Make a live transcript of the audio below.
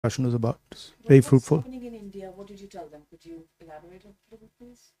discussion was about. It's very fruitful. What's happening in India? What did you tell them? Could you elaborate a little bit,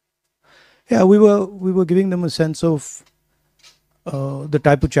 please? Yeah, we were giving them a sense of the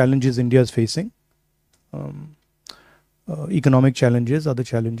type of challenges India is facing, um, economic challenges, other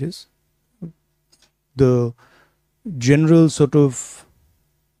challenges, the general sort of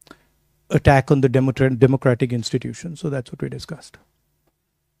attack on the democratic institutions. So that's what we discussed.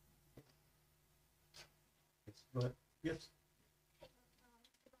 Yes.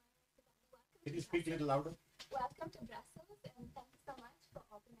 Can you speak a little louder? Welcome to Brussels, and thanks so much for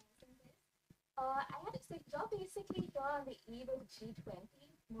organizing this. You're basically here on the eve of G20.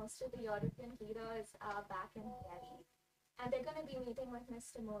 Most of the European leaders are back in Delhi, and they're going to be meeting with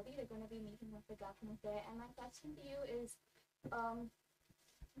Mr. Modi. They're going to be meeting with the government there. And my question to you is,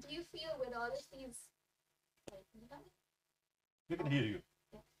 do you feel with all of these... Sorry, can you hear me? We can hear you.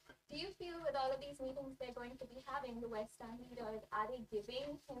 Do you feel with all of these meetings they're going to be having, the Western leaders, are they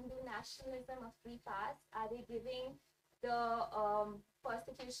giving Hindu nationalism a free pass? Are they giving the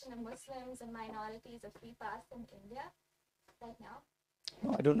persecution of Muslims and minorities a free pass in India right now?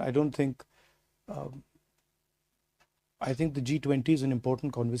 No, I don't think. I think the G20 is an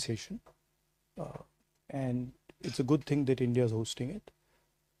important conversation, and it's a good thing that India is hosting it.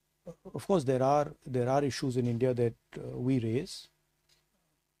 Of course, there are issues in India that we raise.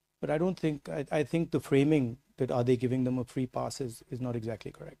 But I don't think, I think the framing that are they giving them a free pass is not exactly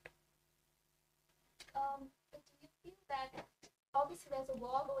correct. But do you feel that, obviously there's a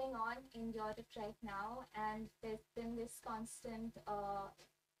war going on in Europe right now, and there's been this constant, I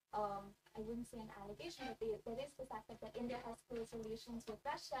wouldn't say an allegation, but there is this aspect that India has close relations with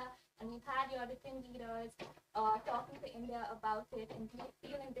Russia, and we've had European leaders talking to India about it. And do you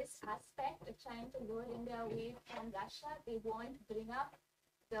feel in this aspect of trying to lure India away from Russia, they won't bring up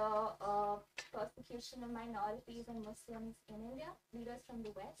the persecution of minorities and Muslims in India, leaders from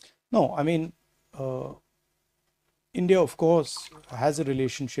the West? No, I mean, India, of course, has a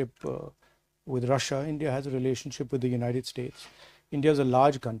relationship with Russia. India has a relationship with the United States. India is a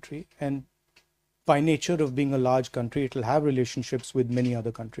large country, and by nature of being a large country, it will have relationships with many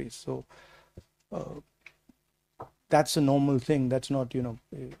other countries. So that's a normal thing. That's not,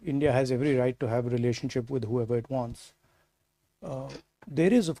 India has every right to have a relationship with whoever it wants.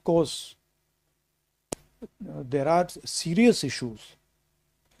 There is, of course, there are serious issues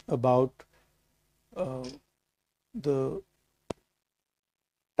about the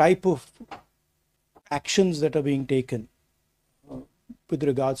type of actions that are being taken with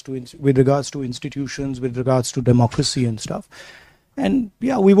regards to institutions, with regards to democracy and stuff. And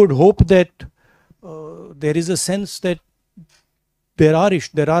yeah, we would hope that there is a sense that there are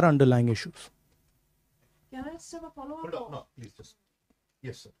underlying issues. Can I just have a follow-up? Hold on, no, please just.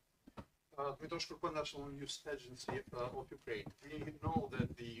 Yes, sir. Dmytro Shkurpa, National News Agency of Ukraine. We know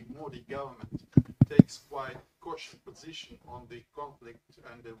that the Modi government takes quite cautious position on the conflict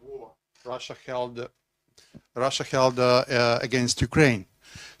and the war Russia held against Ukraine.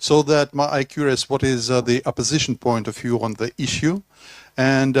 So that I'm curious, what is the opposition point of view on the issue?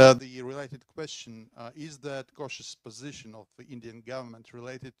 And the related question, is that cautious position of the Indian government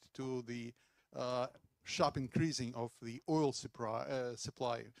related to the sharp increasing of the oil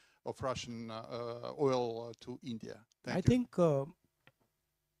supply of Russian oil to India? I think the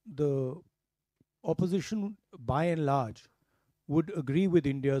opposition, by and large, would agree with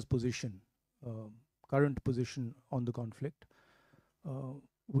India's position, current position on the conflict.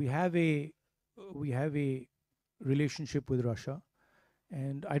 We have a relationship with Russia,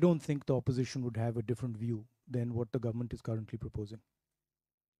 and I don't think the opposition would have a different view than what the government is currently proposing.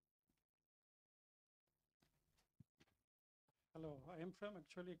 Hello, I am from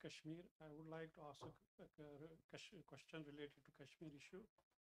actually Kashmir. I would like to ask a question related to Kashmir issue.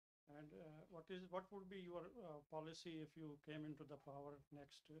 And what would be your policy if you came into the power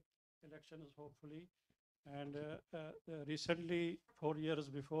next elections, hopefully? And recently, 4 years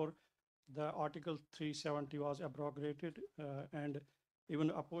before, the Article 370 was abrogated, and even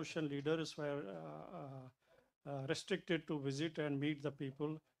opposition leaders were restricted to visit and meet the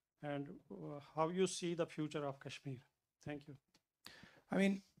people. And how you see the future of Kashmir? Thank you. I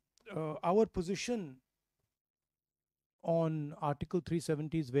mean, our position on Article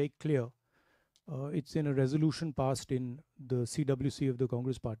 370 is very clear. It's in a resolution passed in the CWC of the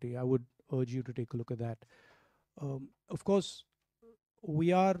Congress Party. I would urge you to take a look at that. Of course,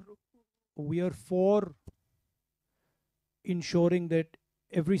 we are for ensuring that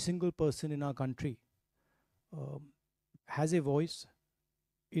every single person in our country has a voice,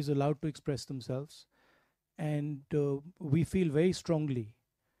 is allowed to express themselves, and we feel very strongly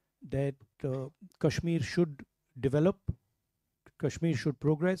that Kashmir should develop, Kashmir should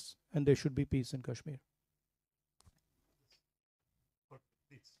progress and there should be peace in Kashmir.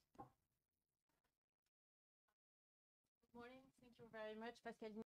 Please. Good morning. Thank you very much, Pascal.